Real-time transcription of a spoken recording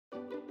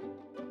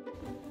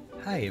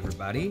Hi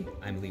everybody,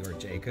 I'm Lior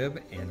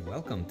Jacob and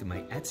welcome to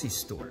my Etsy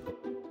store.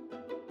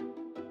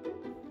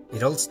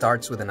 It all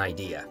starts with an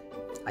idea.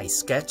 I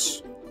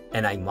sketch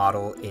and I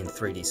model in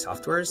 3D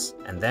softwares,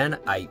 and then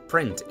I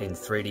print in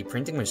 3D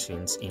printing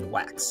machines in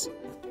wax.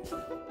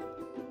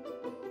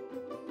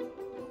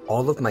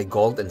 All of my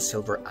gold and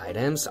silver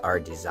items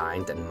are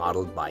designed and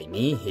modeled by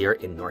me here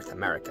in North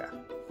America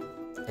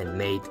and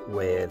made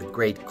with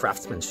great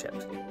craftsmanship.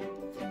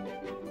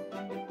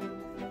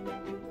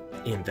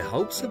 In the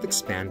hopes of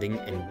expanding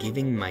and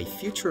giving my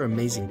future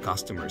amazing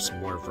customers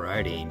more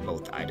variety in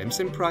both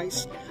items and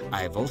price,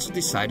 I have also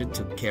decided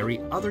to carry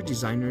other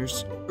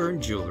designers'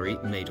 earned jewelry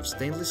made of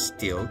stainless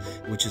steel,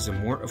 which is a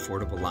more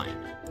affordable line.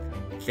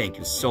 Thank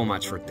you so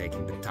much for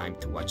taking the time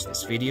to watch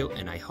this video,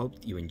 and I hope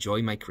you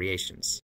enjoy my creations.